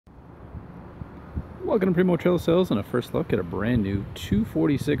Welcome to Primo Trailer Sales and a first look at a brand new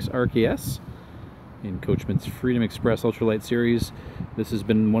 246 RKS in Coachmen's Freedom Express Ultralight series. This has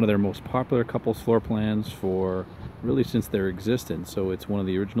been one of their most popular couples floor plans for really since their existence. So it's one of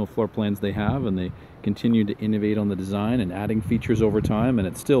the original floor plans they have, and they continue to innovate on the design and adding features over time, and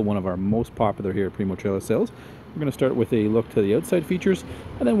it's still one of our most popular here at Primo Trailer Sales. We're going to start with a look to the outside features,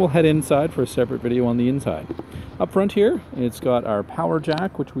 and then we'll head inside for a separate video on the inside. Up front here, it's got our power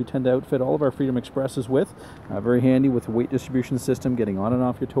jack, which we tend to outfit all of our Freedom Expresses with. Very handy with a weight distribution system, getting on and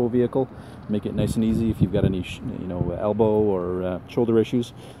off your tow vehicle. Make it nice and easy if you've got any elbow or shoulder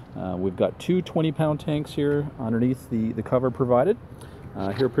issues. We've got two 20-pound tanks here underneath the cover provided.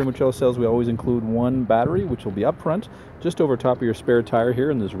 Here at Primo Trailer Sales, we always include one battery, which will be up front, just over top of your spare tire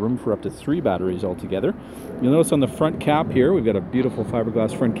here, and there's room for up to 3 batteries altogether. You'll notice on the front cap here, we've got a beautiful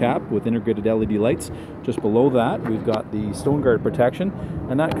fiberglass front cap with integrated LED lights. Just below that, we've got the stone guard protection,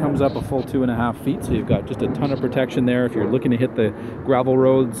 and that comes up a full 2.5 feet, so you've got just a ton of protection there. If you're looking to hit the gravel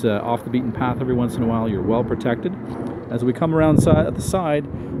roads off the beaten path every once in a while, you're well protected. As we come around at the side,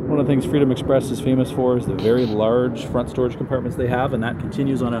 one of the things Freedom Express is famous for is the very large front storage compartments they have, and that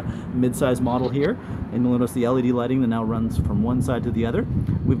continues on a mid-size model here. And you'll notice the LED lighting that now runs from one side to the other.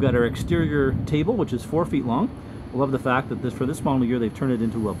 We've got our exterior table, which is 4 feet long. I love the fact that for this model year, they've turned it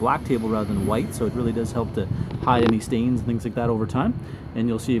into a black table rather than white, so it really does help to hide any stains and things like that over time. And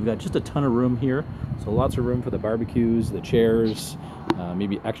you'll see you've got just a ton of room here, so lots of room for the barbecues, the chairs,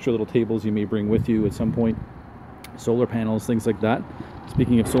 maybe extra little tables you may bring with you at some point. Solar panels, things like that.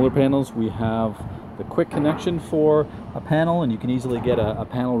 Speaking of solar panels, we have the quick connection for a panel, and you can easily get a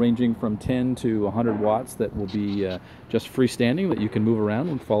panel ranging from 10 to 100 watts that will be just freestanding, that you can move around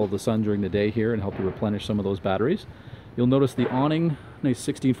and follow the sun during the day here and help you replenish some of those batteries. You'll notice the awning, nice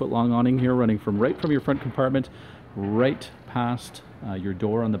 16-foot long awning here, running right from your front compartment right past your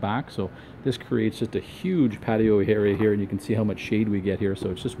door on the back. So this creates just a huge patio area here, and you can see how much shade we get here, so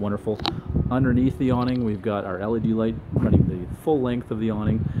it's just wonderful. Underneath the awning, we've got our LED light running the full length of the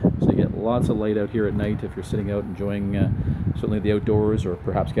awning, so you get lots of light out here at night if you're sitting out enjoying certainly the outdoors, or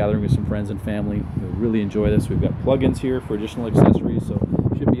perhaps gathering with some friends and family. You'll really enjoy this. We've got plug-ins here for additional accessories, so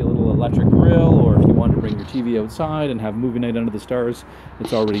should be a little electric grill, or if you want to bring your TV outside and have movie night under the stars,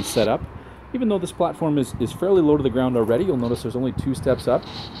 it's already set up. Even though this platform is fairly low to the ground already, you'll notice there's only 2 steps up.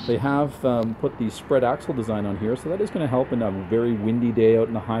 They have put the spread axle design on here, so that is going to help in a very windy day out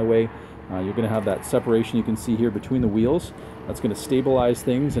in the highway. You're going to have that separation you can see here between the wheels. That's going to stabilize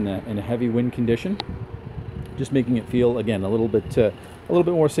things in a heavy wind condition, just making it feel, again, a little bit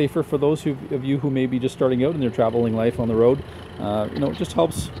more safer for those of you who may be just starting out in their traveling life on the road. It just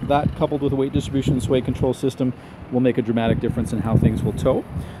helps. That, coupled with a weight distribution and sway control system, will make a dramatic difference in how things will tow.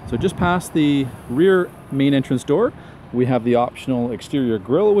 So just past the rear main entrance door, we have the optional exterior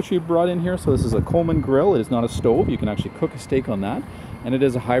grill, which we brought in here. So this is a Coachmen grill. It is not a stove. You can actually cook a steak on that. And it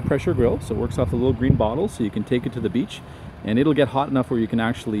is a high pressure grill, so it works off the little green bottle, so you can take it to the beach. And it'll get hot enough where you can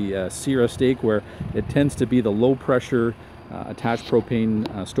actually sear a steak, where it tends to be the low pressure attached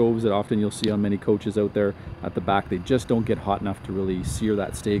propane stoves that often you'll see on many coaches out there at the back. They just don't get hot enough to really sear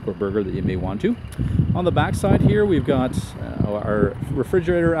that steak or burger that you may want to. On the back side here, we've got our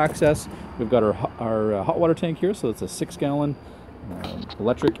refrigerator access. We've got our hot water tank here, so it's a 6-gallon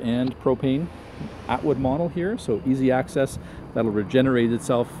electric and propane Atwood model here, so easy access. That'll regenerate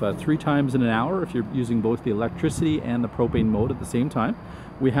itself 3 times in an hour if you're using both the electricity and the propane mode at the same time.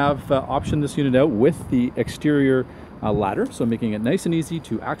 We have optioned this unit out with the exterior ladder, so making it nice and easy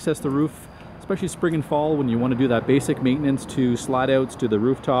to access the roof, especially spring and fall when you want to do that basic maintenance, to slide outs to the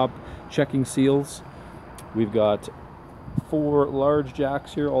rooftop, checking seals. We've got 4 large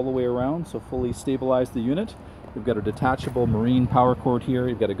jacks here all the way around, so fully stabilize the unit. We've got a detachable marine power cord here.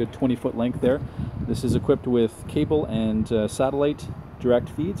 You've got a good 20-foot length there. This is equipped with cable and satellite direct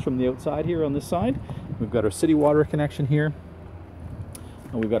feeds from the outside here on this side. We've got our city water connection here.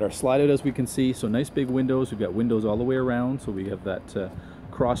 And we've got our slide out, as we can see, so nice big windows. We've got windows all the way around, so we have that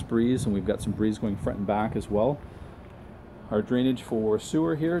cross breeze, and we've got some breeze going front and back as well. Our drainage for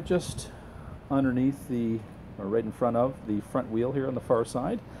sewer here, just underneath or right in front of the front wheel here on the far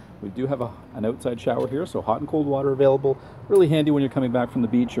side. We do have an outside shower here, so hot and cold water available. Really handy when you're coming back from the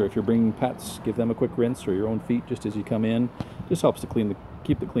beach, or if you're bringing pets, give them a quick rinse, or your own feet just as you come in. Just helps to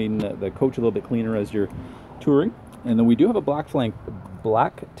keep the coach a little bit cleaner as you're touring. And then we do have a black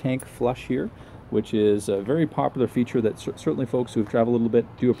tank flush here, which is a very popular feature that certainly folks who've traveled a little bit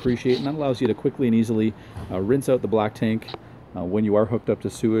do appreciate, and that allows you to quickly and easily rinse out the black tank when you are hooked up to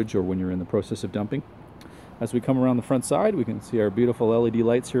sewage or when you're in the process of dumping. As we come around the front side, we can see our beautiful LED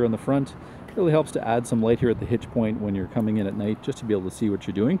lights here on the front. Really helps to add some light here at the hitch point when you're coming in at night, just to be able to see what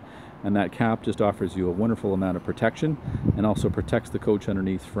you're doing. And that cap just offers you a wonderful amount of protection and also protects the coach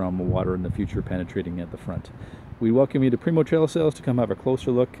underneath from water in the future penetrating at the front. We welcome you to Primo Trail Sales to come have a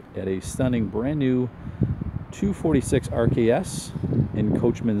closer look at a stunning brand new 246 RKS in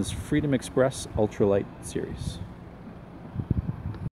Coachmen's Freedom Express Ultralight series.